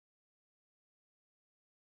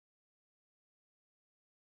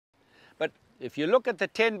But if you look at the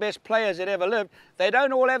 10 best players that ever lived, they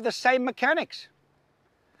don't all have the same mechanics.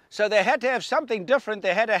 So they had to have something different.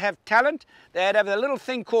 They had to have talent. They had to have a little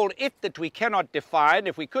thing called it that we cannot define.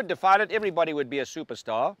 If we could define it, everybody would be a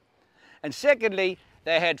superstar. And secondly,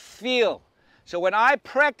 they had feel. So when I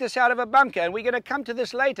practice out of a bunker, and we're going to come to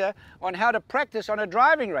this later on how to practice on a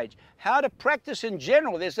driving range, how to practice in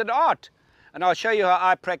general, there's an art. And I'll show you how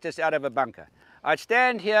I practice out of a bunker. I'd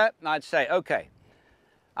stand here and I'd say, okay,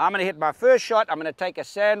 I'm going to hit my first shot. I'm going to take a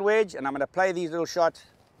sand wedge and I'm going to play these little shots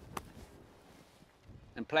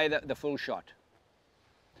and play the full shot.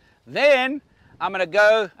 Then I'm going to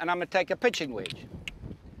go and I'm going to take a pitching wedge.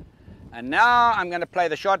 And now I'm going to play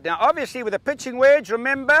the shot. Now obviously with a pitching wedge,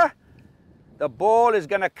 remember, the ball is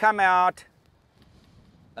going to come out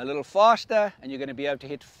a little faster and you're going to be able to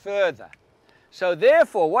hit further. So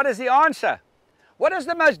therefore, what is the answer? What is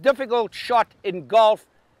the most difficult shot in golf,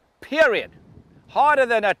 period? Harder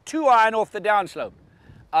than a 2-iron off the downslope.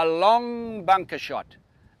 A long bunker shot.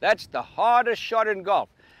 That's the hardest shot in golf.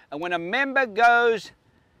 And when a member goes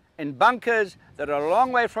in bunkers that are a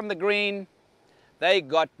long way from the green, they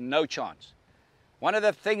got no chance. One of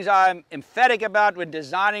the things I'm emphatic about when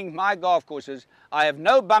designing my golf courses, I have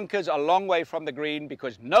no bunkers a long way from the green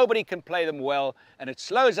because nobody can play them well and it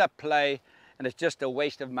slows up play and it's just a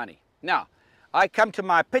waste of money. Now, I come to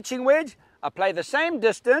my pitching wedge, I play the same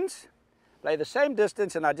distance,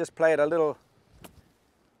 and I just play it a little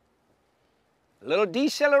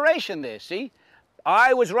deceleration there, see?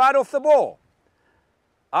 I was right off the ball.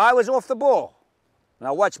 I was off the ball.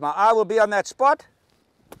 Now watch, my eye will be on that spot.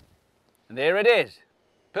 And there it is.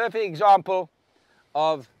 Perfect example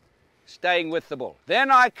of staying with the ball. Then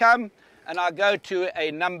I come and I go to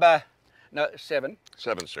a number, no, 7.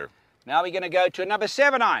 7, sir. Now we're going to go to a number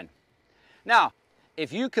 7-iron. Now,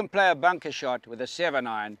 if you can play a bunker shot with a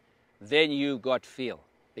 7-iron, then you've got feel,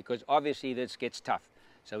 because obviously this gets tough.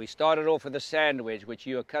 So we started off with a sand wedge, which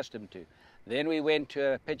you're accustomed to. Then we went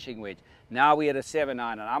to a pitching wedge. Now we're at a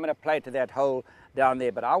 7-iron, and I'm going to play to that hole down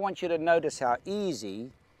there. But I want you to notice how easy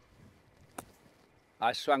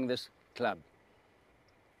I swung this club.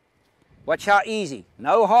 Watch how easy.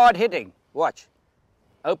 No hard hitting. Watch.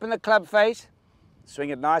 Open the club face. Swing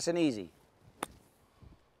it nice and easy.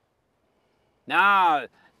 Now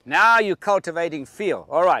you're cultivating feel.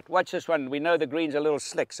 All right, watch this one. We know the green's a little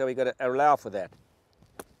slick, so we've got to allow for that.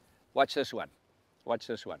 Watch this one. Watch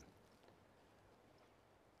this one.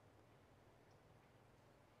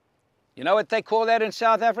 You know what they call that in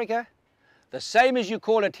South Africa? The same as you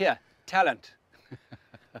call it here, talent.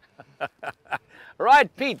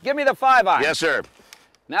 Right, Pete, give me the 5-iron. Yes, sir.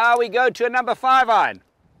 Now we go to a number 5-iron.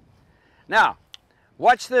 Now,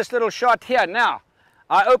 watch this little shot here. Now,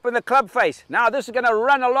 I open the club face. Now this is going to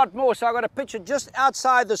run a lot more, so I've got to pitch it just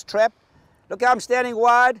outside this trap. Look how I'm standing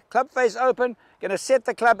wide, club face open, going to set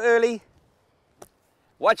the club early.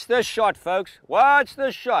 Watch this shot, folks. Watch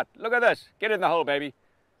this shot. Look at this. Get in the hole, baby.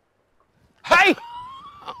 Hey!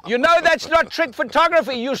 You know that's not trick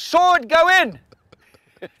photography. You saw it go in.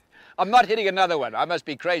 I'm not hitting another one. I must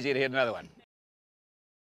be crazy to hit another one.